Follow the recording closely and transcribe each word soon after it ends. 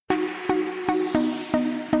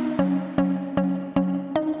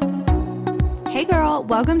Hey girl,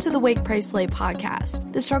 welcome to the Wake Pray Slay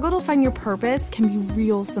podcast. The struggle to find your purpose can be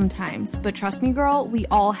real sometimes, but trust me girl, we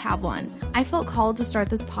all have one. I felt called to start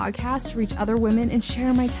this podcast to reach other women and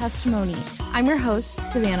share my testimony. I'm your host,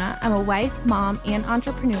 Savannah. I'm a wife, mom, and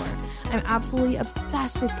entrepreneur. I'm absolutely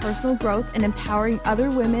obsessed with personal growth and empowering other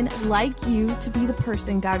women like you to be the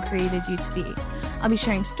person God created you to be. I'll be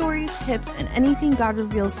sharing stories, tips, and anything God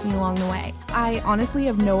reveals to me along the way. I honestly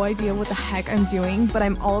have no idea what the heck I'm doing, but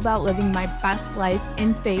I'm all about living my best life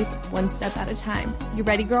in faith, one step at a time. You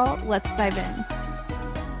ready, girl? Let's dive in.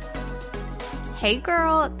 Hey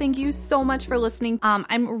girl, thank you so much for listening.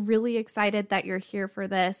 I'm really excited that you're here for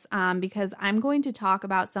this because I'm going to talk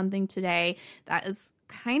about something today that is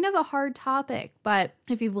kind of a hard topic, but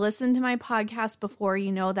if you've listened to my podcast before,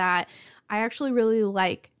 you know that I actually really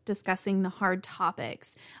like discussing the hard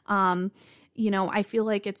topics. I feel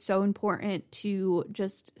like it's so important to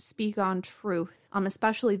just speak on truth,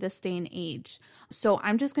 especially this day and age. So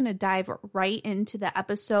I'm just going to dive right into the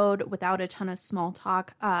episode without a ton of small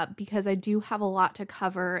talk because I do have a lot to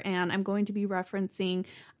cover, and I'm going to be referencing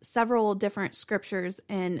several different scriptures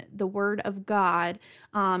in the Word of God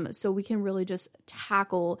so we can really just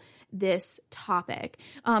tackle this topic.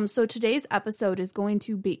 So today's episode is going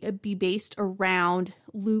to be based around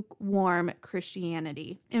lukewarm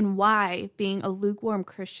Christianity and why being a lukewarm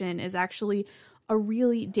Christian is actually a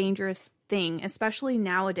really dangerous thing, especially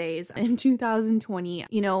nowadays in 2020.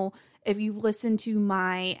 If you've listened to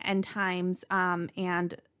my end times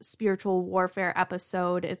and spiritual warfare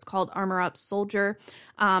episode, it's called Armor Up Soldier.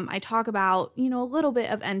 I talk about, a little bit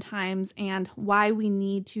of end times and why we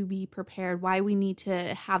need to be prepared, why we need to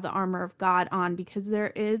have the armor of God on, because there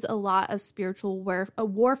is a lot of spiritual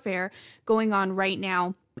warfare going on right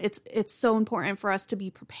now. It's so important for us to be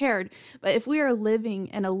prepared. But if we are living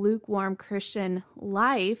in a lukewarm Christian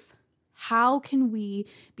life, how can we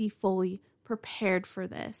be fully prepared for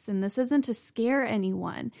this? And this isn't to scare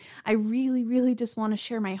anyone. I really, really just want to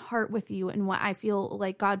share my heart with you and what I feel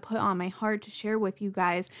like God put on my heart to share with you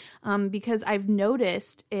guys, because I've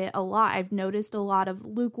noticed it a lot. I've noticed a lot of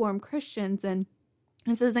lukewarm Christians, and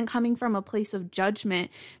this isn't coming from a place of judgment.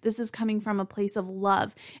 This is coming from a place of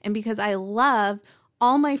love. And because I love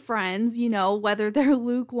all my friends, whether they're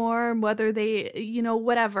lukewarm, whether they,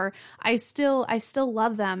 whatever, I still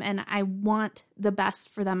love them, and I want the best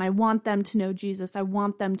for them. I want them to know Jesus. I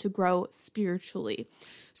want them to grow spiritually.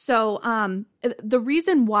 So, the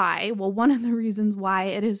reason why, one of the reasons why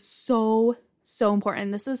it is so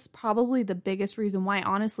important. This is probably the biggest reason why,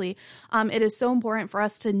 honestly, it is so important for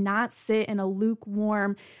us to not sit in a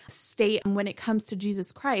lukewarm state when it comes to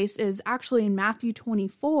Jesus Christ is actually in Matthew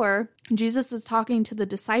 24. Jesus is talking to the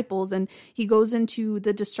disciples, and he goes into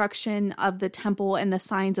the destruction of the temple and the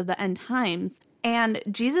signs of the end times. And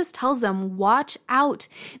Jesus tells them, watch out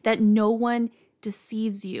that no one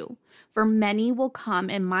deceives you, for many will come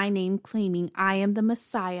in my name claiming I am the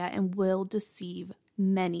Messiah and will deceive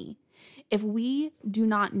many. If we do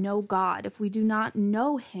not know God, if we do not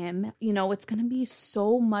know him, it's going to be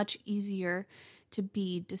so much easier to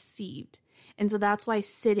be deceived. And so that's why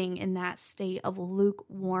sitting in that state of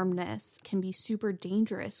lukewarmness can be super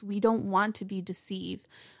dangerous. We don't want to be deceived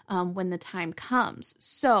when the time comes.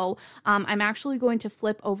 So I'm actually going to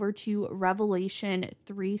flip over to Revelation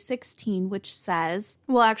 3:16, which says,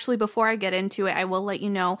 before I get into it, I will let you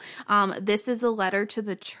know, this is the letter to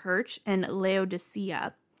the church in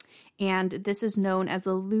Laodicea. And this is known as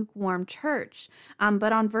the lukewarm church.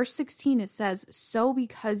 But on verse 16, it says, so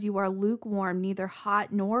because you are lukewarm, neither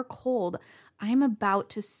hot nor cold, I am about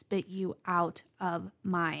to spit you out of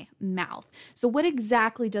my mouth. So what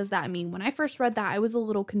exactly does that mean? When I first read that, I was a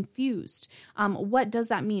little confused. What does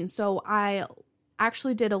that mean? So I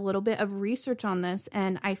actually did a little bit of research on this,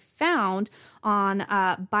 and I found on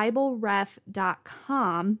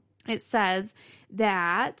BibleRef.com, it says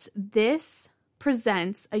that this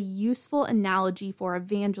presents a useful analogy for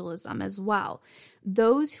evangelism as well.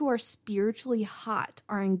 Those who are spiritually hot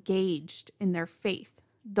are engaged in their faith.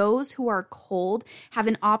 Those who are cold have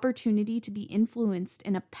an opportunity to be influenced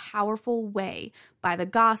in a powerful way by the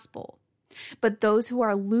gospel. But those who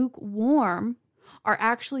are lukewarm are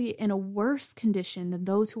actually in a worse condition than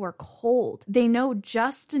those who are cold. They know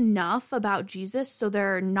just enough about Jesus so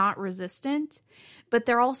they're not resistant, but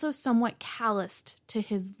they're also somewhat calloused to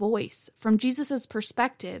his voice. From Jesus's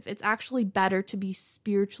perspective, it's actually better to be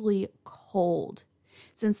spiritually cold,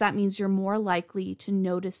 since that means you're more likely to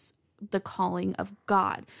notice the calling of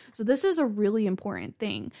God. So this is a really important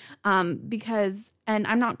thing because, and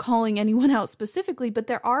I'm not calling anyone out specifically, but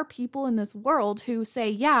there are people in this world who say,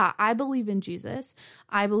 yeah, I believe in Jesus.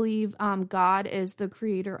 I believe God is the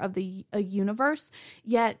creator of the universe,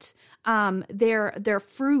 yet their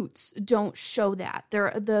fruits don't show that.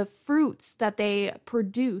 The fruits that they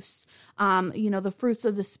produce, the fruits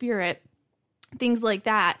of the Spirit, things like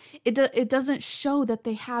that, it doesn't show that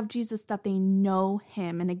they have Jesus, that they know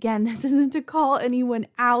him. And again, this isn't to call anyone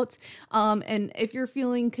out. And if you're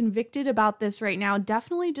feeling convicted about this right now,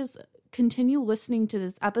 definitely just continue listening to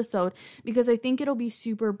this episode because I think it'll be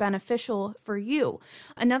super beneficial for you.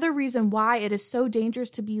 Another reason why it is so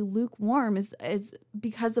dangerous to be lukewarm is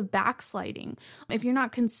because of backsliding. If you're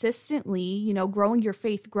not consistently, growing your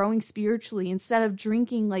faith, growing spiritually, instead of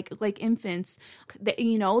drinking like infants,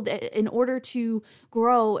 in order to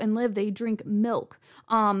grow and live, they drink milk.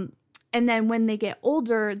 And then when they get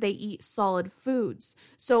older, they eat solid foods.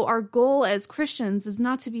 So our goal as Christians is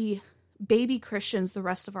not to be baby Christians the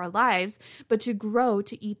rest of our lives, but to grow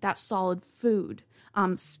to eat that solid food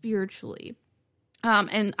spiritually.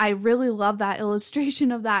 And I really love that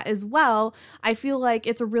illustration of that as well. I feel like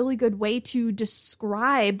it's a really good way to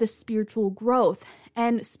describe the spiritual growth.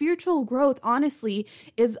 And spiritual growth, honestly,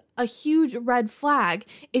 is a huge red flag.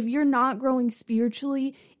 If you're not growing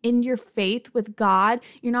spiritually in your faith with God,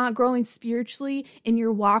 you're not growing spiritually in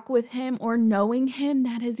your walk with him or knowing him,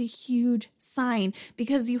 that is a huge sign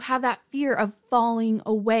because you have that fear of falling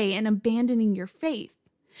away and abandoning your faith.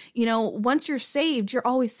 Once you're saved, you're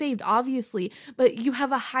always saved, obviously, but you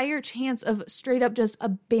have a higher chance of straight up just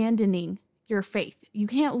abandoning your faith. You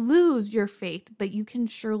can't lose your faith, but you can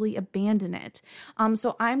surely abandon it.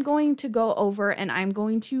 So I'm going to go over and I'm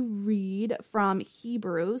going to read from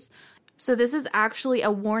Hebrews. So this is actually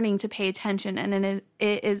a warning to pay attention, and it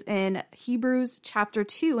is in Hebrews chapter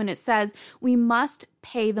 2, and it says, "We must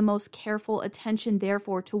pay the most careful attention,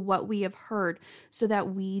 therefore, to what we have heard, so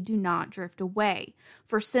that we do not drift away.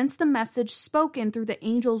 For since the message spoken through the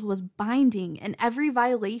angels was binding, and every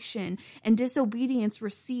violation and disobedience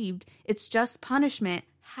received its just punishment,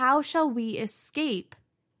 how shall we escape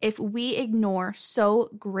if we ignore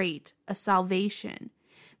so great a salvation?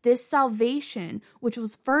 This salvation, which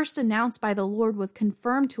was first announced by the Lord, was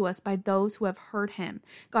confirmed to us by those who have heard him.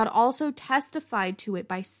 God also testified to it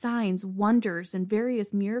by signs, wonders, and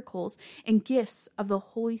various miracles and gifts of the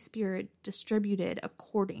Holy Spirit distributed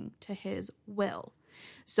according to his will."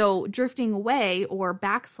 So drifting away or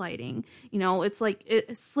backsliding, it's like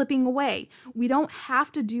slipping away. We don't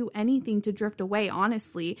have to do anything to drift away,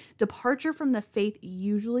 honestly. Departure from the faith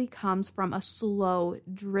usually comes from a slow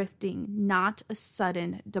drifting, not a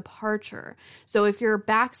sudden departure. So if you're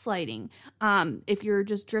backsliding, if you're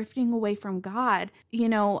just drifting away from God,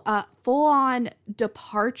 full-on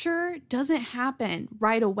departure doesn't happen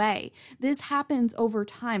right away. This happens over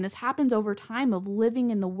time. This happens over time of living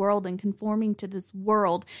in the world and conforming to this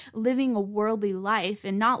world, living a worldly life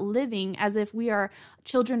and not living as if we are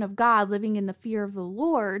children of God, living in the fear of the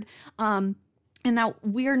Lord, and that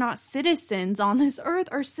we are not citizens on this earth.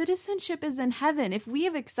 Our citizenship is in heaven. If we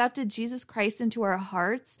have accepted Jesus Christ into our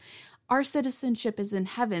hearts, our citizenship is in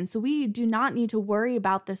heaven. So we do not need to worry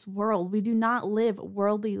about this world. We do not live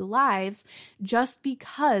worldly lives just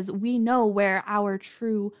because we know where our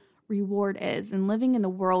true reward is. And living in the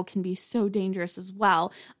world can be so dangerous as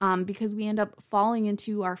well, because we end up falling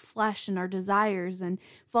into our flesh and our desires and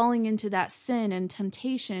falling into that sin and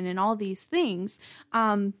temptation and all these things,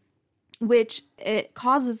 which it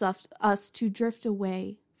causes us to drift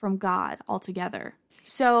away from God altogether.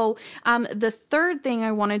 So the third thing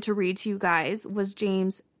I wanted to read to you guys was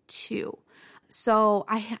James 2. So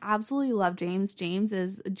I absolutely love James. James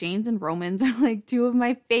and Romans are like two of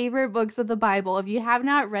my favorite books of the Bible. If you have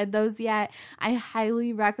not read those yet, I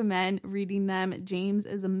highly recommend reading them. James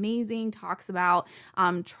is amazing, talks about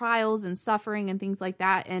trials and suffering and things like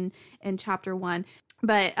that in chapter 1.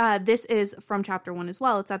 But this is from chapter 1 as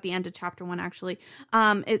well. It's at the end of chapter 1, actually.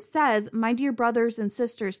 It says, "My dear brothers and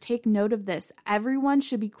sisters, take note of this. Everyone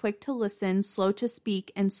should be quick to listen, slow to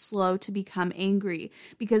speak, and slow to become angry,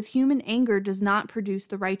 because human anger does not produce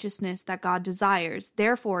the righteousness that God desires.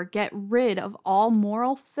 Therefore, get rid of all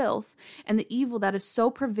moral filth and the evil that is so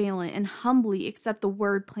prevalent, and humbly accept the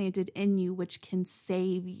word planted in you, which can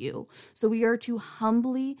save you." So we are to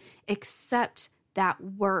humbly accept that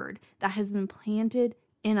word that has been planted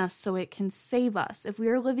in us so it can save us. If we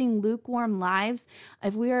are living lukewarm lives,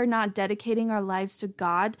 if we are not dedicating our lives to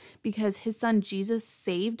God because his son Jesus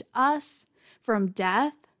saved us from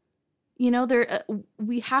death,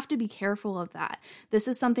 We have to be careful of that. This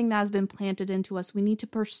is something that has been planted into us. We need to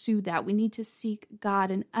pursue that. We need to seek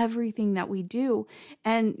God in everything that we do.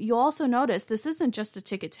 And you'll also notice this isn't just a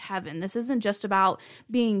ticket to heaven. This isn't just about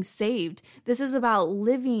being saved. This is about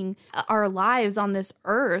living our lives on this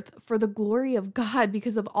earth for the glory of God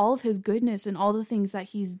because of all of his goodness and all the things that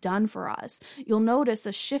he's done for us. You'll notice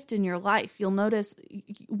a shift in your life. You'll notice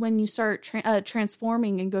when you start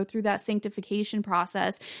transforming and go through that sanctification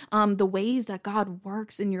process, the ways that God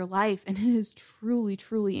works in your life, and it is truly,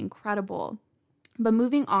 truly incredible. But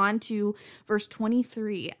moving on to verse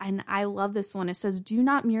 23, and I love this one. It says, "Do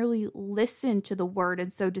not merely listen to the word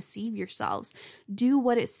and so deceive yourselves. Do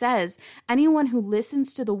what it says. Anyone who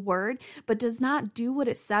listens to the word but does not do what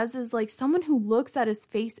it says is like someone who looks at his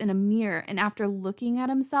face in a mirror and after looking at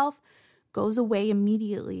himself goes away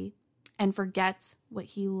immediately and forgets what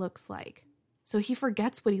he looks like." So he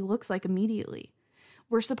forgets what he looks like immediately.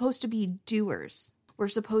 We're supposed to be doers. We're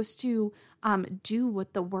supposed to do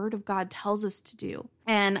what the word of God tells us to do.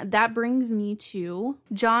 And that brings me to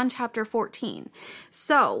John chapter 14.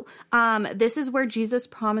 So this is where Jesus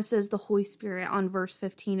promises the Holy Spirit on verse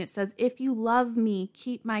 15. It says, "If you love me,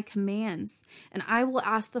 keep my commands, and I will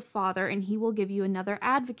ask the Father, and he will give you another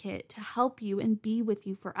advocate to help you and be with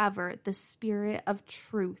you forever, the Spirit of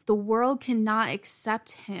truth. The world cannot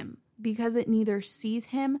accept him because it neither sees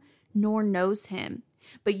him nor knows him.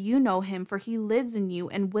 But you know him, for he lives in you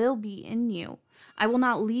and will be in you. I will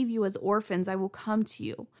not leave you as orphans. I will come to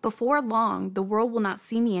you. Before long, the world will not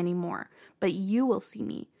see me anymore, but you will see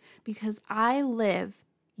me. Because I live,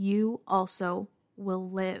 you also will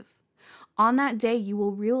live. On that day, you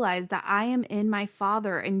will realize that I am in my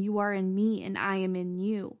Father, and you are in me, and I am in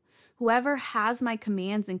you. Whoever has my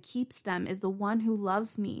commands and keeps them is the one who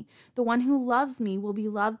loves me. The one who loves me will be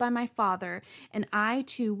loved by my Father, and I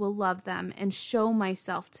too will love them and show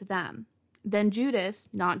myself to them." Then Judas,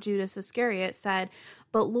 not Judas Iscariot, said,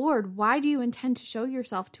 "But Lord, why do you intend to show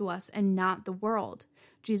yourself to us and not the world?"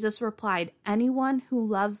 Jesus replied, "Anyone who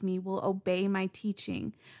loves me will obey my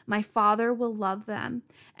teaching. My Father will love them,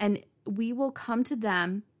 and we will come to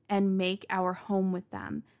them and make our home with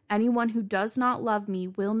them. Anyone who does not love me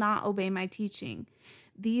will not obey my teaching.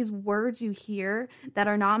 These words you hear that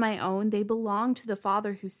are not my own, they belong to the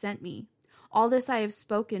Father who sent me. All this I have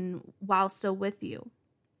spoken while still with you.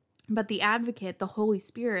 But the Advocate, the Holy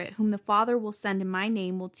Spirit, whom the Father will send in my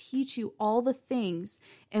name, will teach you all the things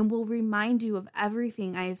and will remind you of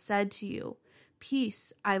everything I have said to you.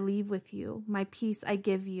 Peace I leave with you, my peace I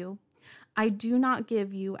give you. I do not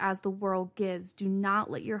give you as the world gives. Do not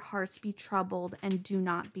let your hearts be troubled, and do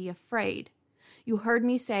not be afraid. You heard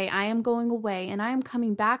me say, I am going away, and I am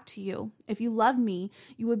coming back to you. If you loved me,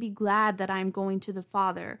 you would be glad that I am going to the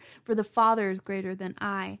Father, for the Father is greater than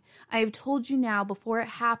I. I have told you now before it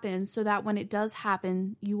happens, so that when it does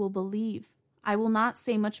happen, you will believe. I will not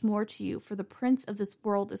say much more to you, for the prince of this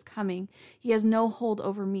world is coming. He has no hold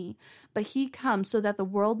over me, but he comes so that the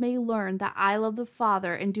world may learn that I love the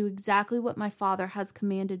Father and do exactly what my Father has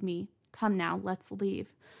commanded me. Come now, let's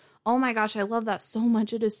leave." Oh my gosh, I love that so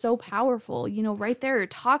much. It is so powerful. Right there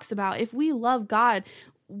it talks about if we love God,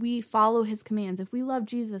 we follow his commands. If we love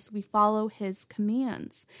Jesus, we follow his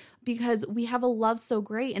commands because we have a love so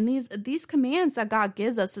great. And these commands that God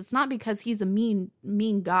gives us, it's not because he's a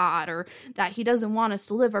mean God or that he doesn't want us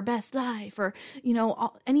to live our best life or,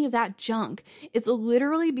 any of that junk. It's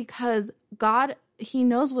literally because God, he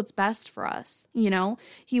knows what's best for us.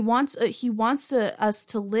 He wants us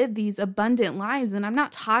to live these abundant lives. And I'm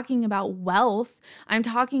not talking about wealth. I'm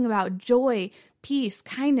talking about joy, peace,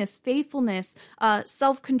 kindness, faithfulness,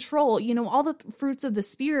 self-control, all the fruits of the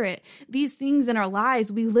Spirit. These things in our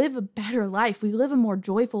lives, we live a better life. We live a more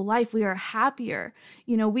joyful life. We are happier.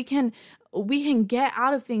 We can get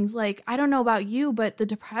out of things like, I don't know about you, but the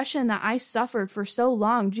depression that I suffered for so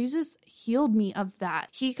long, Jesus healed me of that.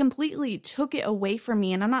 He completely took it away from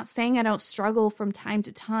me. And I'm not saying I don't struggle from time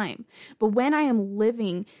to time, but when I am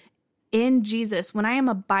living in Jesus, when I am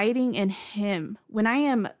abiding in him, when I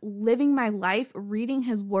am living my life, reading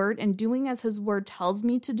his word and doing as his word tells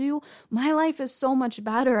me to do, my life is so much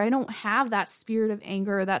better. I don't have that spirit of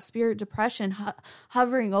anger or that spirit of depression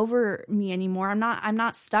hovering over me anymore. I'm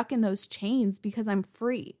not stuck in those chains because I'm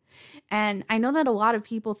free. And I know that a lot of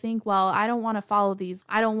people think, well, I don't want to follow these.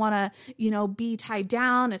 I don't want to, be tied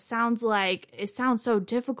down. It sounds so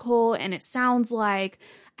difficult. And it sounds like,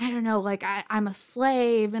 I don't know, like I'm a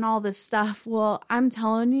slave and all this stuff. Well, I'm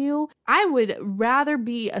telling you, I would rather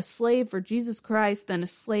be a slave for Jesus Christ than a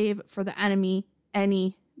slave for the enemy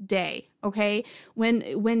any day. Okay.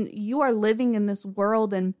 When you are living in this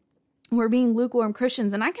world and we're being lukewarm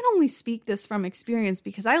Christians. And I can only speak this from experience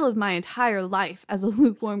because I lived my entire life as a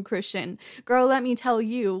lukewarm Christian. Girl, let me tell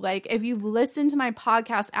you, like, if you've listened to my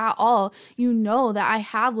podcast at all, you know that I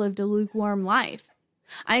have lived a lukewarm life.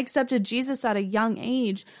 I accepted Jesus at a young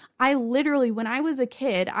age. I literally, when I was a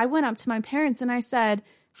kid, I went up to my parents and I said,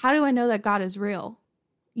 how do I know that God is real?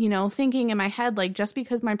 You know, thinking in my head, like, just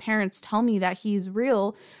because my parents tell me that he's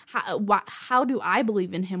real, how do I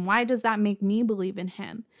believe in him? Why does that make me believe in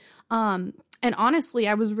him? And honestly,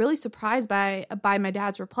 I was really surprised by my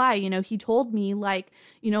dad's reply. You know, he told me, like,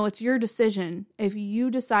 you know, it's your decision. If you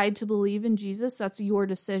decide to believe in Jesus, that's your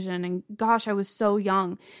decision. And gosh, I was so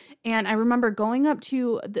young. And I remember going up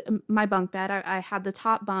to my bunk bed. I had the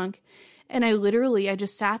top bunk, and I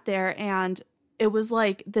just sat there, and it was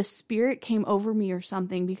like the spirit came over me or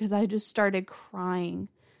something, because I just started crying.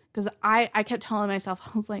 Because I kept telling myself,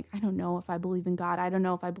 I was like, I don't know if I believe in God. I don't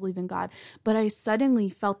know if I believe in God. But I suddenly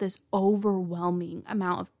felt this overwhelming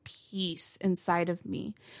amount of peace inside of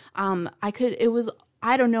me.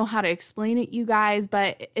 I don't know how to explain it, you guys,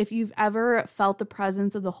 but if you've ever felt the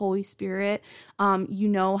presence of the Holy Spirit, you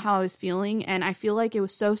know how I was feeling. And I feel like it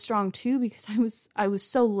was so strong too, because I was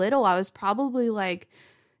so little. I was probably like,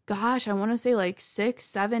 gosh, I want to say like 6,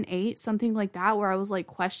 7, 8, something like that, where I was like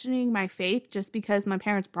questioning my faith just because my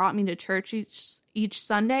parents brought me to church each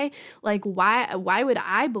Sunday. Like, why would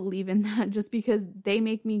I believe in that just because they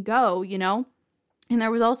make me go, you know? And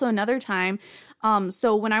there was also another time.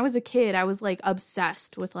 So when I was a kid, I was like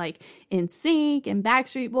obsessed with like NSYNC and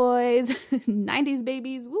Backstreet Boys, 90s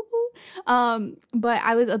babies, woo-hoo. But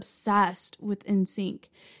I was obsessed with NSYNC.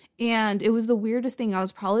 And it was the weirdest thing. I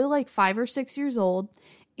was probably like 5 or 6 years old.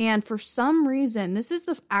 And for some reason, this is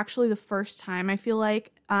actually the first time I feel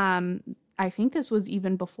like, I think this was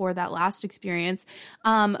even before that last experience.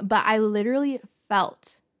 But I literally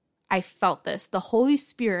felt this, the Holy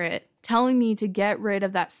Spirit telling me to get rid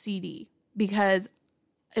of that CD, because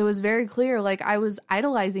it was very clear, like, I was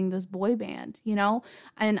idolizing this boy band, you know,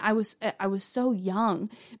 and I was so young,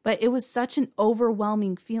 but it was such an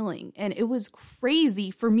overwhelming feeling. And it was crazy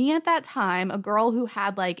for me at that time, a girl who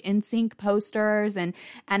had like NSYNC posters, and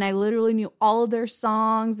I literally knew all of their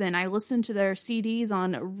songs, and I listened to their CDs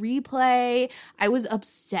on replay. I was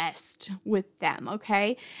obsessed with them.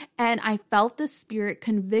 Okay. And I felt the Spirit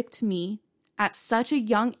convict me at such a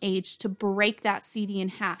young age to break that CD in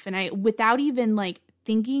half. And I, without even like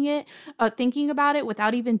thinking about it,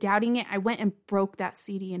 without even doubting it, I went and broke that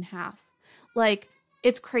CD in half. Like,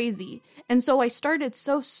 it's crazy. And so I started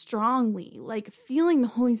so strongly, like, feeling the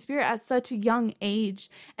Holy Spirit at such a young age,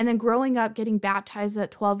 and then growing up, getting baptized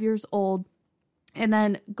at 12 years old, and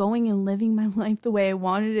then going and living my life the way I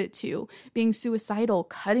wanted it to, being suicidal,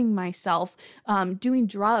 cutting myself, doing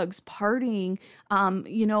drugs, partying,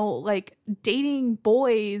 you know, like dating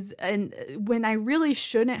boys. And when I really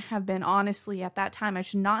shouldn't have been, honestly, at that time, I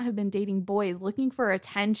should not have been dating boys, looking for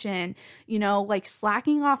attention, you know, like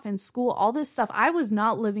slacking off in school, all this stuff. I was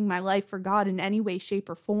not living my life for God in any way, shape,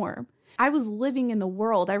 or form. I was living in the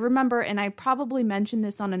world. I remember, and I probably mentioned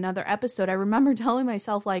this on another episode, I remember telling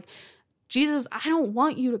myself, like, Jesus, I don't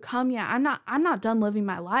want you to come yet. I'm not done living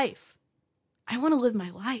my life. I want to live my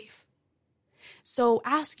life. So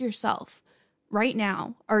ask yourself right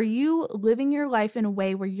now, are you living your life in a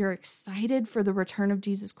way where you're excited for the return of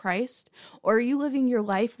Jesus Christ? Or are you living your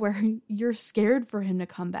life where you're scared for him to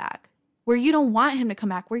come back? Where you don't want him to come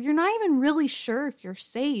back? Where you're not even really sure if you're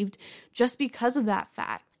saved just because of that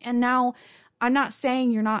fact? And now, I'm not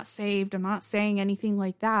saying you're not saved. I'm not saying anything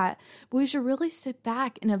like that. But we should really sit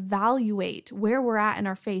back and evaluate where we're at in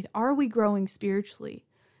our faith. Are we growing spiritually?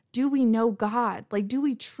 Do we know God? Like, do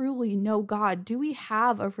we truly know God? Do we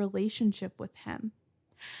have a relationship with him?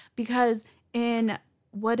 Because in,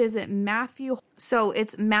 Matthew? So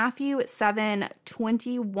it's Matthew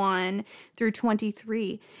 7:21 through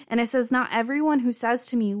 23. And it says, not everyone who says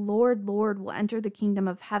to me, Lord, Lord, will enter the kingdom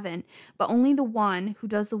of heaven, but only the one who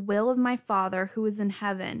does the will of my Father who is in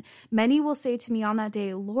heaven. Many will say to me on that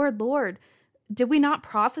day, Lord, Lord, did we not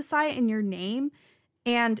prophesy in your name?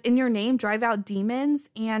 And in your name drive out demons?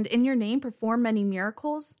 And in your name perform many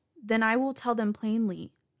miracles? Then I will tell them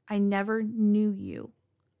plainly, I never knew you.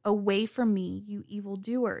 Away from me, you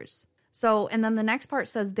evildoers. So, and then the next part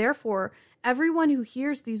says, therefore, everyone who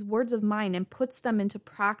hears these words of mine and puts them into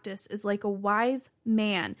practice is like a wise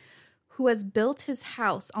man who has built his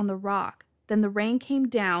house on the rock. Then the rain came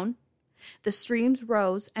down, the streams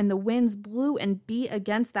rose, and the winds blew and beat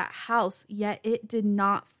against that house, yet it did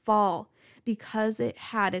not fall, because it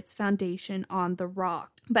had its foundation on the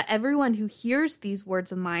rock. But everyone who hears these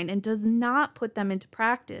words of mine and does not put them into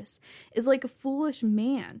practice is like a foolish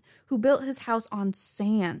man who built his house on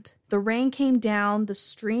sand. The rain came down, the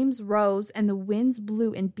streams rose, and the winds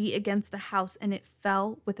blew and beat against the house, and it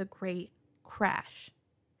fell with a great crash.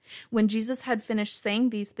 When Jesus had finished saying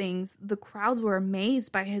these things, the crowds were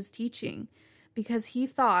amazed by his teaching, because he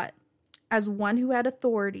thought as one who had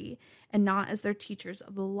authority and not as their teachers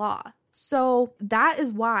of the law. So that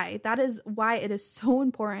is why it is so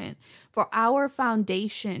important for our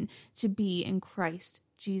foundation to be in Christ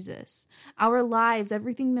Jesus. Our lives,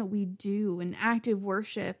 everything that we do, and active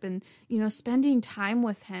worship and, spending time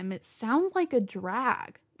with him, it sounds like a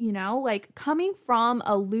drag. Like coming from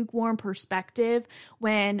a lukewarm perspective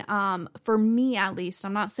when, for me at least,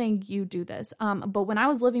 I'm not saying you do this, but when I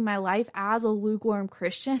was living my life as a lukewarm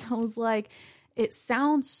Christian, I was like, it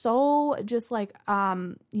sounds so just like,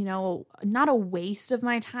 not a waste of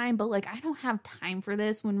my time, but like, I don't have time for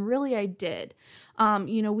this, when really I did.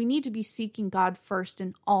 We need to be seeking God first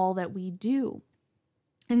in all that we do.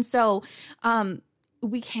 And so,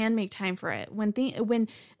 we can make time for it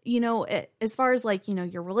as far as like,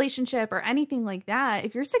 your relationship or anything like that.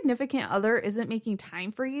 If your significant other isn't making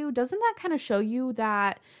time for you, doesn't that kind of show you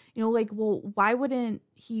that, well, why wouldn't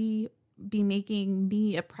he be making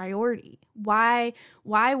me a priority? Why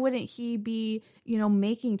wouldn't he be,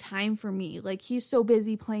 making time for me? Like, he's so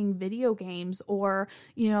busy playing video games or,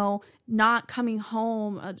 not coming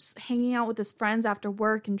home, just hanging out with his friends after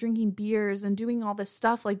work and drinking beers and doing all this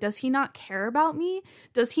stuff. Like, does he not care about me?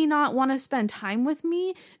 Does he not want to spend time with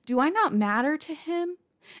me? Do I not matter to him?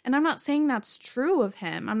 And I'm not saying that's true of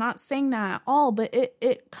him. I'm not saying that at all, but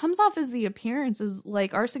it comes off as the appearance is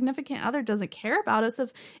like our significant other doesn't care about us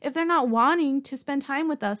if they're not wanting to spend time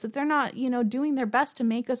with us, if they're not, doing their best to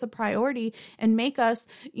make us a priority and make us,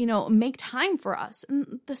 make time for us.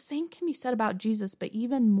 And the same can be said about Jesus, but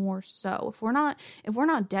even more so. If we're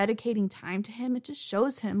not dedicating time to him, it just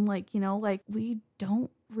shows him like we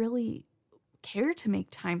don't really care to make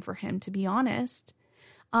time for him, to be honest.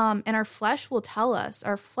 And our flesh will tell us,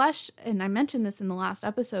 and I mentioned this in the last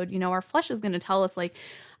episode, our flesh is going to tell us like,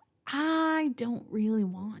 I don't really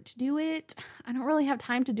want to do it. I don't really have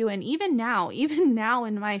time to do it. And even now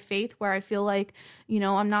in my faith where I feel like,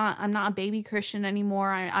 I'm not a baby Christian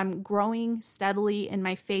anymore. I'm growing steadily in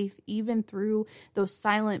my faith, even through those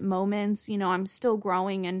silent moments, I'm still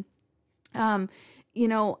growing. And,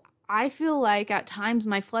 I feel like at times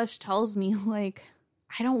my flesh tells me like,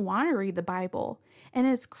 I don't want to read the Bible. And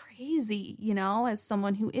it's crazy, as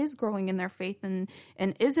someone who is growing in their faith and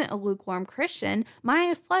isn't a lukewarm Christian,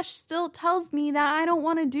 my flesh still tells me that I don't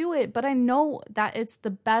want to do it, but I know that it's the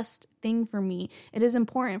best thing for me. It is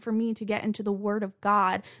important for me to get into the Word of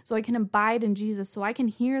God so I can abide in Jesus, so I can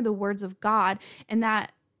hear the words of God and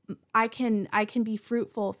that I can be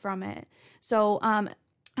fruitful from it. So,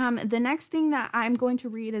 the next thing that I'm going to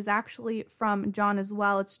read is actually from John as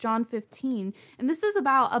well. It's John 15, and this is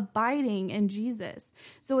about abiding in Jesus.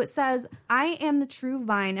 So it says, I am the true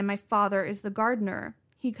vine, and my Father is the gardener.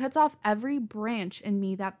 He cuts off every branch in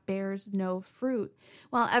me that bears no fruit,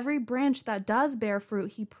 while every branch that does bear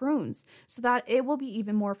fruit he prunes, so that it will be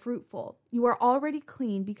even more fruitful. You are already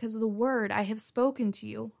clean because of the word I have spoken to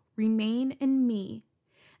you. Remain in me,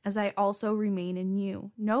 as I also remain in you.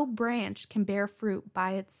 No branch can bear fruit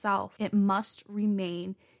by itself. It must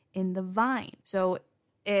remain in the vine. So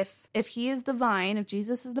if he is the vine, if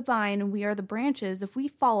Jesus is the vine and we are the branches, if we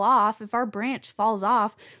fall off, if our branch falls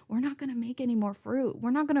off, we're not going to make any more fruit. We're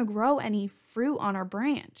not going to grow any fruit on our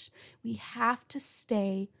branch. We have to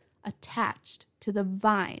stay attached to the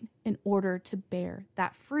vine in order to bear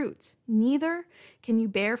that fruit. Neither can you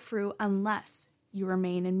bear fruit unless you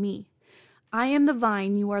remain in me. I am the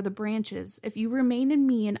vine, you are the branches. If you remain in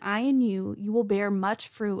me and I in you, you will bear much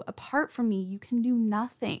fruit. Apart from me, you can do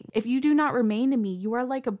nothing. If you do not remain in me, you are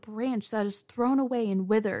like a branch that is thrown away and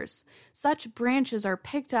withers. Such branches are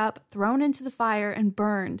picked up, thrown into the fire, and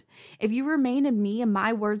burned. If you remain in me and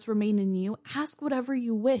my words remain in you, ask whatever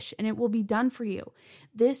you wish, and it will be done for you.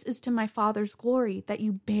 This is to my Father's glory, that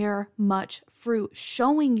you bear much fruit,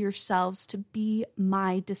 showing yourselves to be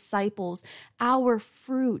my disciples. Our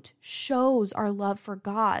fruit shows our love for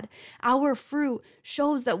God. Our fruit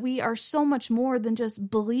shows that we are so much more than just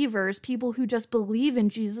believers, people who just believe in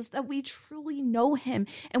Jesus, that we truly know him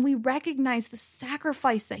and we recognize the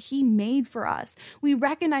sacrifice that he made for us. We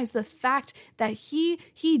recognize the fact that he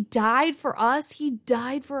died for us. He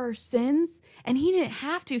died for our sins, and he didn't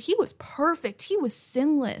have to. He was perfect. He was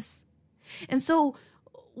sinless. And so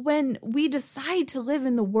when we decide to live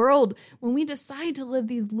in the world, when we decide to live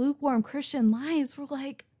these lukewarm Christian lives, we're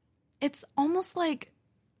like, it's almost like,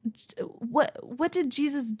 what did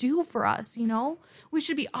Jesus do for us? We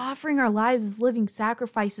should be offering our lives as living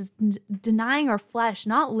sacrifices, denying our flesh,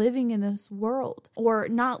 not living in this world, or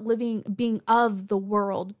not being of the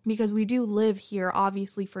world, because we do live here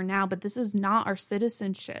obviously for now, but this is not our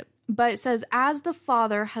citizenship. But it says, as the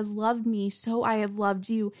Father has loved me, so I have loved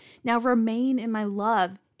you. Now remain in my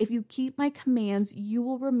love. If you keep my commands, you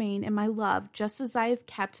will remain in my love, just as I have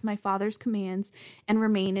kept my Father's commands and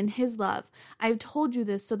remain in his love. I have told you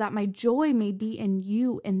this so that my joy may be in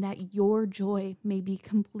you and that your joy may be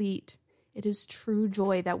complete. It is true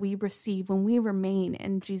joy that we receive when we remain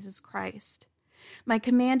in Jesus Christ. My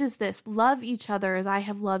command is this: love each other as I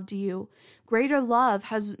have loved you. Greater love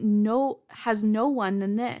has no one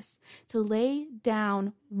than this, to lay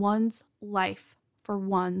down one's life for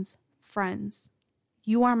one's friends.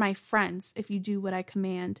 You are my friends if you do what I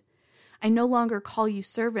command. I no longer call you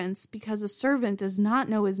servants, because a servant does not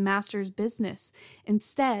know his master's business.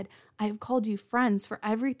 Instead, I have called you friends, for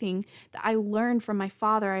everything that I learned from my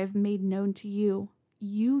Father I have made known to you.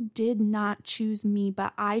 You did not choose me,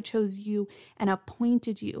 but I chose you and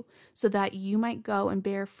appointed you so that you might go and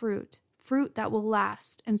bear fruit that will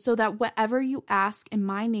last, and so that whatever you ask in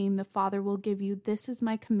my name, the Father will give you. This is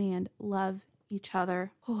my command: love each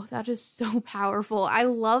other. Oh, that is so powerful. I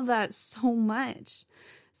love that so much,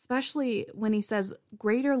 especially when he says,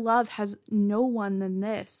 greater love has no one than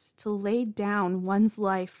this, to lay down one's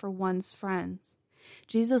life for one's friends.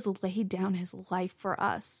 Jesus laid down his life for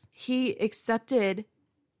us. He accepted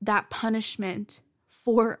that punishment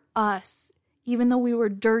for us, even though we were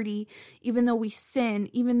dirty, even though we sin,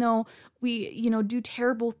 even though we, do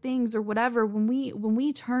terrible things or whatever. When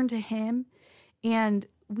we turn to him and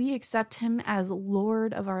we accept him as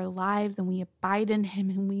Lord of our lives, and we abide in him,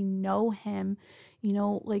 and we know him,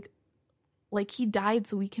 like he died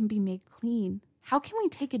so we can be made clean. How can we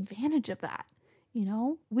take advantage of that?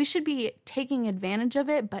 We should be taking advantage of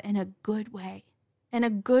it, but in a good way. In a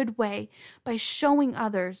good way, by showing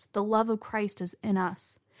others the love of Christ is in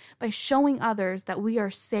us, by showing others that we are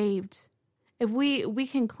saved. If we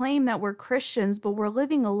can claim that we're Christians, but we're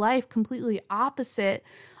living a life completely opposite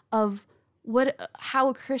of how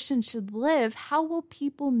a Christian should live, how will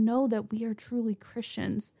people know that we are truly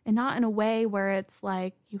Christians? And not in a way where it's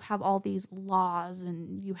like you have all these laws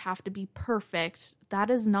and you have to be perfect. That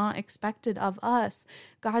is not expected of us.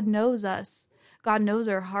 God knows us. God knows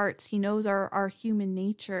our hearts. He knows our human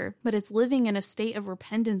nature. But it's living in a state of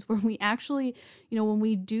repentance where we actually, when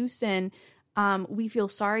we do sin, we feel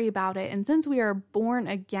sorry about it. And since we are born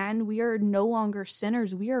again, we are no longer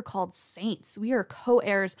sinners. We are called saints. We are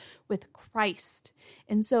co-heirs with Christ.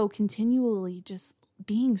 And so continually just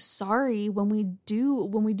being sorry when we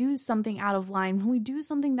do something out of line, when we do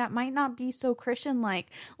something that might not be so Christian-like.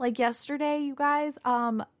 Like yesterday, you guys,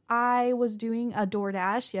 I was doing a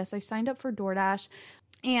DoorDash. Yes, I signed up for DoorDash.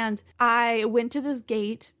 And I went to this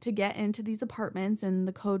gate to get into these apartments, and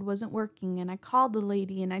the code wasn't working. And I called the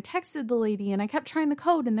lady, and I texted the lady, and I kept trying the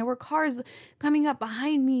code, and there were cars coming up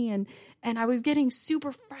behind me, and I was getting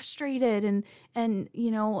super frustrated, and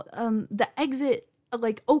the exit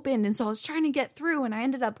opened, and so I was trying to get through, and I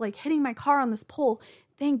ended up hitting my car on this pole.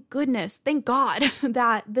 Thank God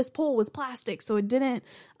that this pole was plastic, so it didn't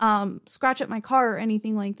scratch up my car or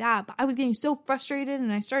anything like that. But I was getting so frustrated,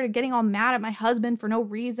 and I started getting all mad at my husband for no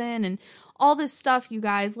reason, and all this stuff, you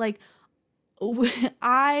guys.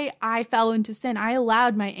 I fell into sin. I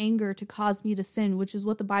allowed my anger to cause me to sin, which is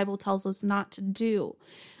what the Bible tells us not to do.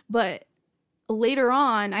 But later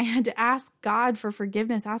on, I had to ask God for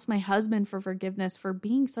forgiveness, ask my husband for forgiveness for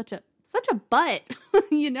being such a butt,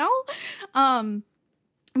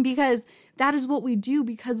 because that is what we do,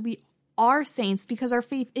 because we are saints, because our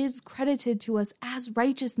faith is credited to us as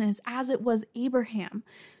righteousness, as it was Abraham.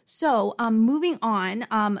 So, moving on,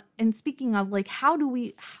 and speaking of what are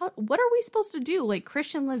we supposed to do?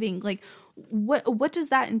 Christian living, what does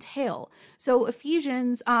that entail? So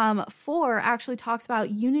Ephesians 4 actually talks about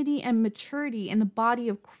unity and maturity in the body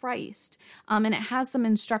of Christ. And it has some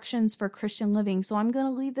instructions for Christian living. So I'm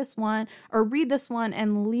going to read this one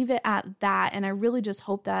and leave it at that. And I really just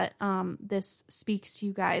hope that this speaks to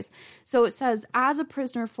you guys. So it says, as a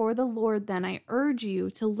prisoner for the Lord, then I urge you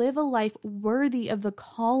to live a life worthy of the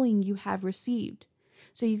calling you have received.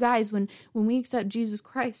 So you guys, when we accept Jesus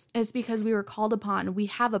Christ, it's because we were called upon. We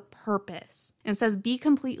have a purpose. It says, be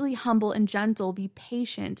completely humble and gentle, be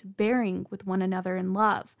patient, bearing with one another in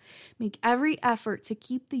love. Make every effort to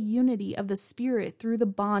keep the unity of the Spirit through the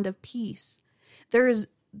bond of peace. There is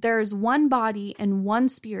one body and one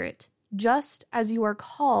Spirit, just as you are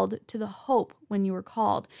called to the hope when you were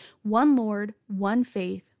called. One Lord, one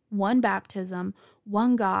faith, one baptism,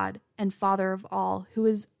 one God and Father of all, who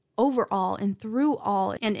is over all and through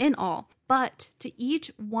all and in all. But to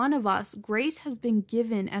each one of us, grace has been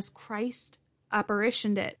given as Christ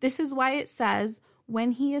apparitioned it. This is why it says,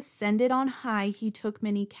 when he ascended on high, he took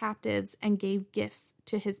many captives and gave gifts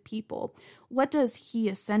to his people. What does he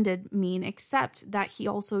ascended mean except that he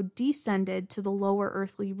also descended to the lower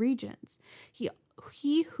earthly regions?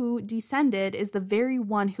 He who descended is the very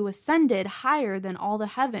one who ascended higher than all the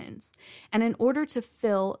heavens, and in order to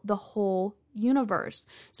fill the whole universe.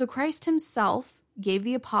 So Christ himself gave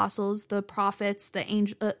the apostles, the prophets, the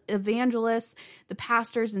evangelists, the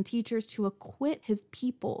pastors and teachers to equip his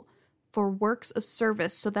people for works of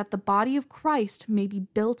service so that the body of Christ may be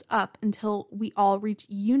built up until we all reach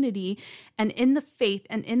unity and in the faith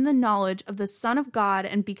and in the knowledge of the Son of God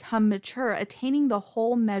and become mature, attaining the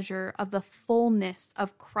whole measure of the fullness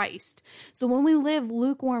of Christ. So when we live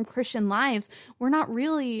lukewarm Christian lives, we're not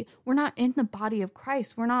in the body of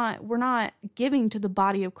Christ. We're not giving to the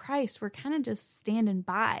body of Christ. We're kind of just standing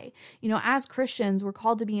by. As Christians, we're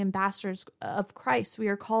called to be ambassadors of Christ. We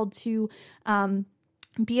are called to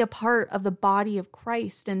be a part of the body of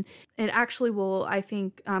Christ. And it actually will, I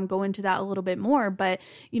think, go into that a little bit more. But,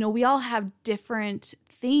 we all have different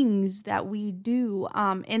things that we do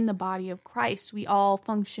in the body of Christ. We all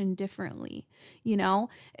function differently,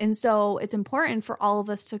 And so it's important for all of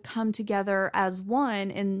us to come together as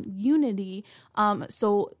one in unity.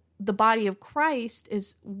 So the body of Christ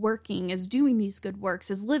is working, is doing these good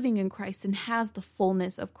works, is living in Christ, and has the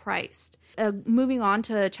fullness of Christ. Moving on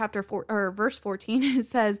to chapter 4 or verse 14, it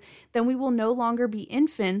says, "Then we will no longer be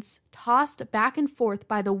infants, tossed back and forth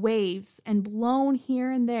by the waves and blown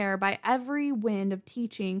here and there by every wind of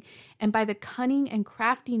teaching and by the cunning and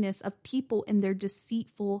craftiness of people in their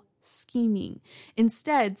deceitful scheming.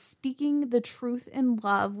 Instead, speaking the truth in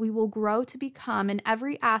love, we will grow to become in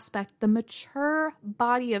every aspect the mature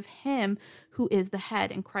body of him who is the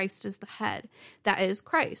head, and Christ is the head. That is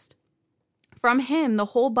Christ. From him, the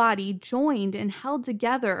whole body, joined and held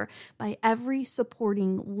together by every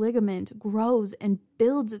supporting ligament, grows and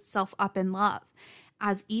builds itself up in love,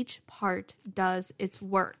 as each part does its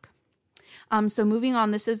work." So moving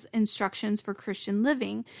on, this is instructions for Christian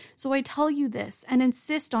living. "So I tell you this and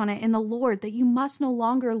insist on it in the Lord, that you must no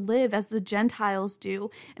longer live as the Gentiles do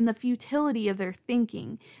in the futility of their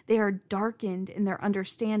thinking. They are darkened in their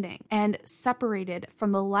understanding and separated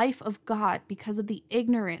from the life of God because of the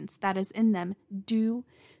ignorance that is in them due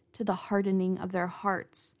to the hardening of their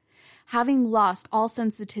hearts. Having lost all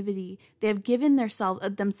sensitivity, they have given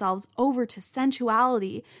themselves over to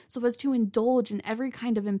sensuality so as to indulge in every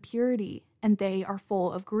kind of impurity, and they are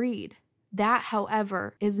full of greed. That,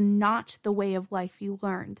 however, is not the way of life you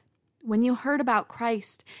learned. When you heard about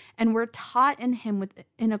Christ and were taught in him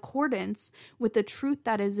in accordance with the truth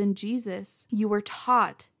that is in Jesus, you were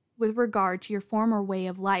taught with regard to your former way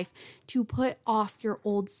of life to put off your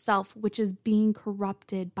old self, which is being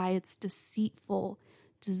corrupted by its deceitful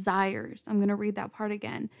desires." I'm going to read that part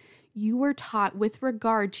again. "You were taught with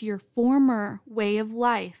regard to your former way of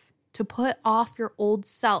life to put off your old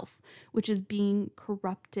self, which is being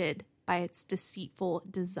corrupted by its deceitful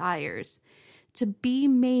desires, to be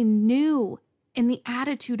made new in the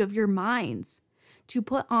attitude of your minds, to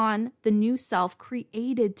put on the new self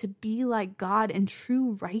created to be like God in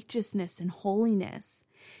true righteousness and holiness.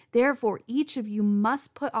 Therefore, each of you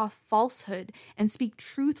must put off falsehood and speak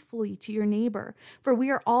truthfully to your neighbor, for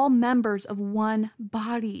we are all members of one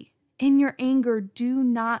body. In your anger, do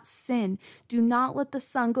not sin. Do not let the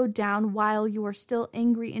sun go down while you are still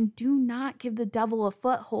angry, and do not give the devil a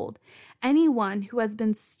foothold. Anyone who has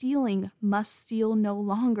been stealing must steal no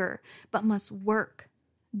longer, but must work,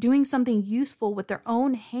 doing something useful with their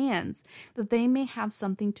own hands, that they may have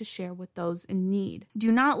something to share with those in need. Do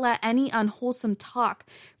not let any unwholesome talk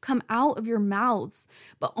come out of your mouths,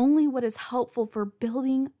 but only what is helpful for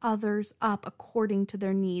building others up according to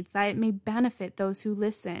their needs, that it may benefit those who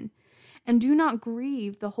listen. And do not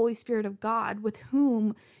grieve the Holy Spirit of God, with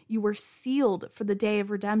whom you were sealed for the day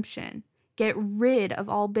of redemption. Get rid of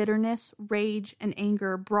all bitterness, rage, and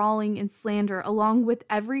anger, brawling and slander, along with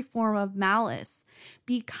every form of malice.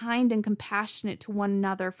 Be kind and compassionate to one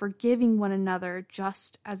another, forgiving one another,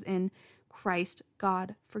 just as in Christ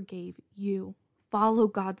God forgave you. Follow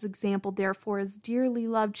God's example, therefore, as dearly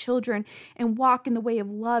loved children, and walk in the way of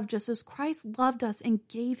love, just as Christ loved us and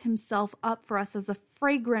gave himself up for us as a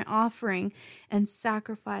fragrant offering and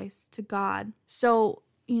sacrifice to God." So,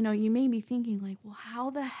 you may be thinking like, well, how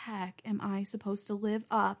the heck am I supposed to live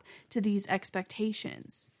up to these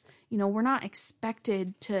expectations? We're not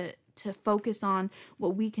expected to to focus on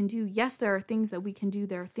what we can do. Yes, there are things that we can do.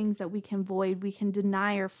 There are things that we can avoid. We can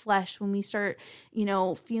deny our flesh when we start,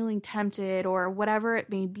 feeling tempted or whatever it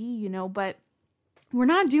may be, but we're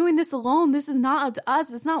not doing this alone. This is not up to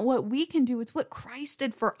us. It's not what we can do. It's what Christ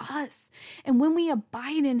did for us. And when we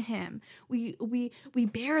abide in him, we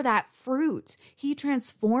bear that fruit. He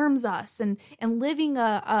transforms us, and living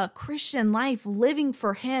a Christian life, living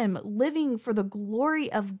for him, living for the glory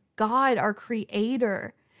of God, our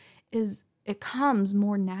creator, it comes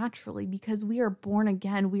more naturally because we are born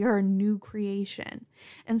again. We are a new creation.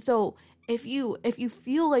 And so if you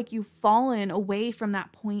feel like you've fallen away from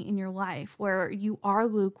that point in your life where you are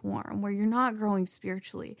lukewarm, where you're not growing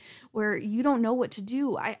spiritually, where you don't know what to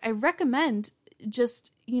do, I recommend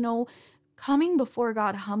just, coming before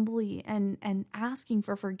God humbly and asking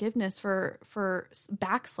for forgiveness for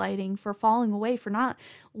backsliding, for falling away, for not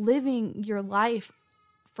living your life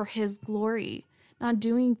for his glory, not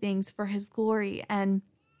doing things for his glory. And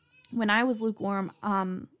when I was lukewarm,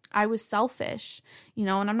 I was selfish, and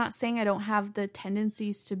I'm not saying I don't have the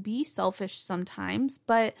tendencies to be selfish sometimes,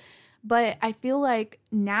 but I feel like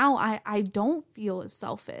now I don't feel as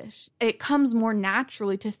selfish. It comes more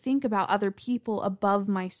naturally to think about other people above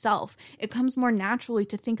myself. It comes more naturally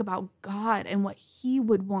to think about God and what he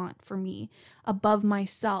would want for me above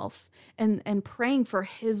myself, and praying for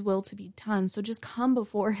his will to be done. So just come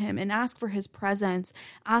before him and ask for his presence,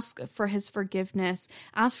 ask for his forgiveness,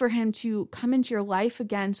 ask for him to come into your life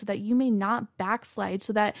again so that you may not backslide,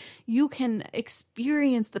 so that you can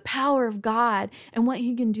experience the power of God and what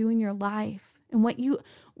he can do in your life and what you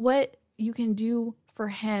can do for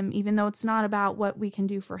him, even though it's not about what we can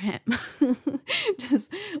do for him.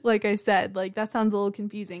 Just like I said, that sounds a little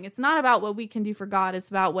confusing. It's not about what we can do for God. It's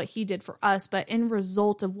about what he did for us. But in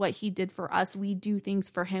result of what he did for us, we do things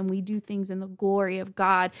for him. We do things in the glory of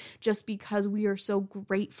God just because we are so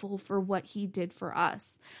grateful for what he did for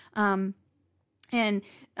us. And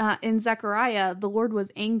in Zechariah, the Lord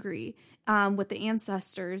was angry with the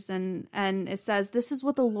ancestors, and it says, "This is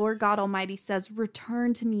what the Lord God Almighty says,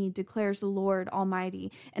 return to me, declares the Lord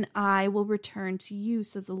Almighty, and I will return to you,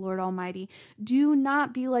 says the Lord Almighty. Do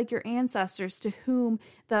not be like your ancestors to whom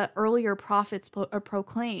the earlier prophets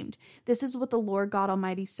proclaimed. This is what the Lord God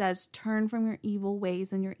Almighty says, turn from your evil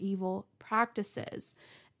ways and your evil practices."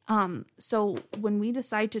 So when we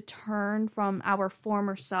decide to turn from our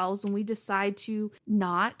former selves, when we decide to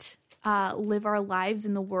not live our lives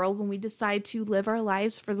in the world, when we decide to live our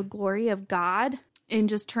lives for the glory of God and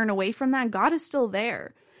just turn away from that, God is still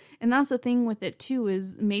there. And that's the thing with it too,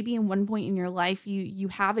 is maybe in one point in your life, you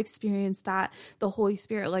have experienced that, the Holy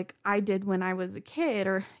Spirit, like I did when I was a kid,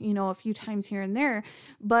 or, a few times here and there,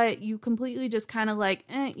 but you completely just kind of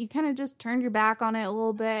you kind of just turned your back on it a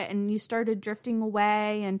little bit and you started drifting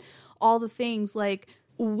away and all the things.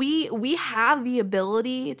 We have the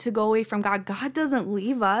ability to go away from God. God doesn't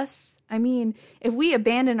leave us. I mean, if we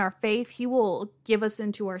abandon our faith, he will give us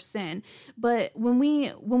into our sin. But when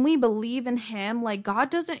we believe in him,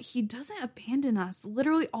 God doesn't abandon us.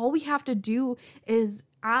 Literally, all we have to do is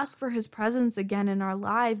ask for his presence again in our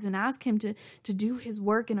lives and ask him to do his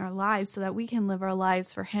work in our lives so that we can live our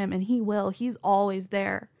lives for him, and he will. He's always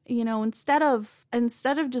there. Instead of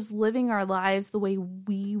just living our lives the way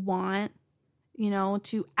we want,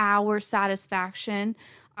 to our satisfaction,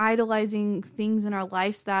 idolizing things in our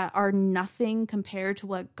lives that are nothing compared to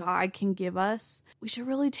what God can give us, we should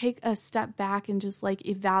really take a step back and just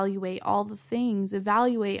evaluate all the things,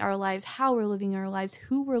 evaluate our lives, how we're living our lives,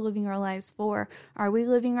 who we're living our lives for. Are we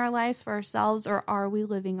living our lives for ourselves, or are we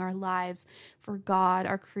living our lives for God,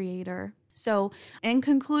 our creator? So in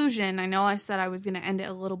conclusion, I know I said I was going to end it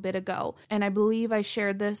a little bit ago, and I believe I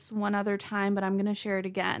shared this one other time, but I'm going to share it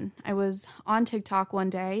again. I was on TikTok one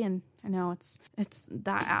day, and I know it's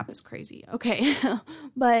that app is crazy. Okay.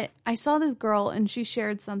 But I saw this girl and she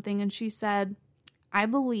shared something, and she said, "I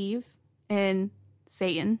believe in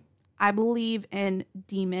Satan. I believe in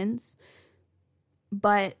demons,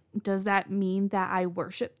 but does that mean that I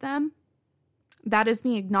worship them? That is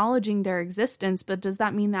me acknowledging their existence, but does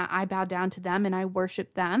that mean that I bow down to them and I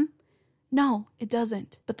worship them? No, it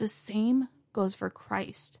doesn't. But the same goes for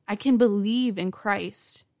Christ. I can believe in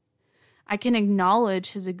Christ. I can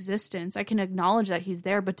acknowledge his existence. I can acknowledge that he's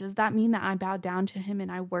there, but does that mean that I bow down to him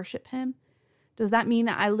and I worship him? Does that mean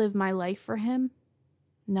that I live my life for him?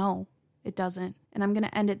 No, it doesn't. And I'm going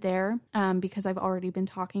to end it there because I've already been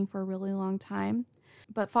talking for a really long time.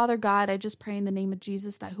 But Father God, I just pray in the name of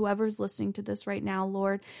Jesus that whoever's listening to this right now,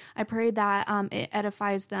 Lord, I pray that it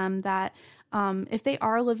edifies them, that if they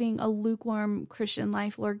are living a lukewarm Christian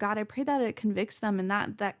life, Lord God, I pray that it convicts them and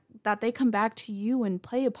that that they come back to you and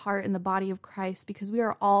play a part in the body of Christ, because we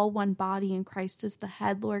are all one body and Christ is the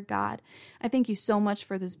head, Lord God. I thank you so much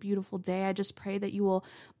for this beautiful day. I just pray that you will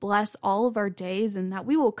bless all of our days and that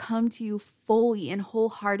we will come to you fully and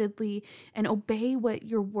wholeheartedly and obey what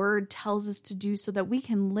your word tells us to do, so that we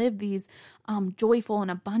can live these joyful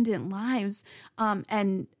and abundant lives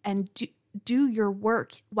and do your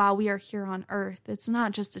work while we are here on earth. It's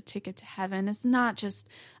not just a ticket to heaven. It's not just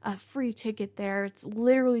a free ticket there. It's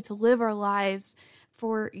literally to live our lives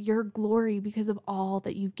for your glory, because of all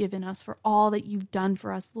that you've given us, for all that you've done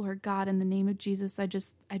for us, Lord God. In the name of Jesus, I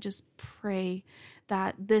just pray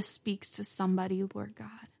that this speaks to somebody, Lord God.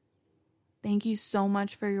 Thank you so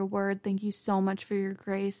much for your word. Thank you so much for your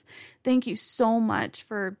grace. Thank you so much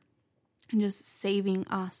for just saving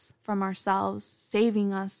us from ourselves,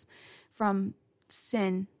 saving us from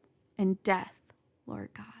sin and death, Lord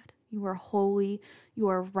God. You are holy, you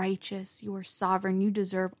are righteous, you are sovereign, you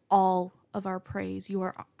deserve all of our praise. You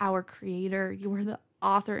are our creator, you are the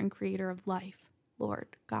author and creator of life, Lord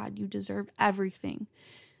God. You deserve everything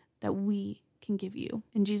that we can give you.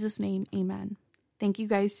 In Jesus' name, amen. Thank you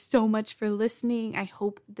guys so much for listening. I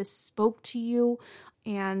hope this spoke to you,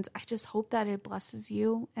 and I just hope that it blesses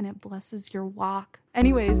you and it blesses your walk.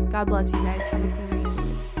 Anyways, God bless you guys. Have a great day.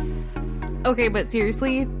 Okay, but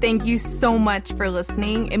seriously, thank you so much for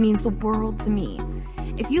listening. It means the world to me.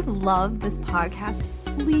 If you love this podcast,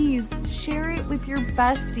 please share it with your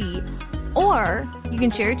bestie, or you can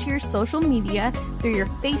share it to your social media through your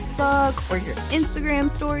Facebook or your Instagram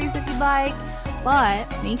stories if you'd like, but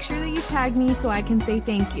make sure that you tag me so I can say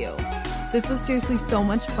thank you. This was seriously so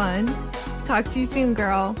much fun. Talk to you soon,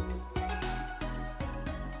 girl.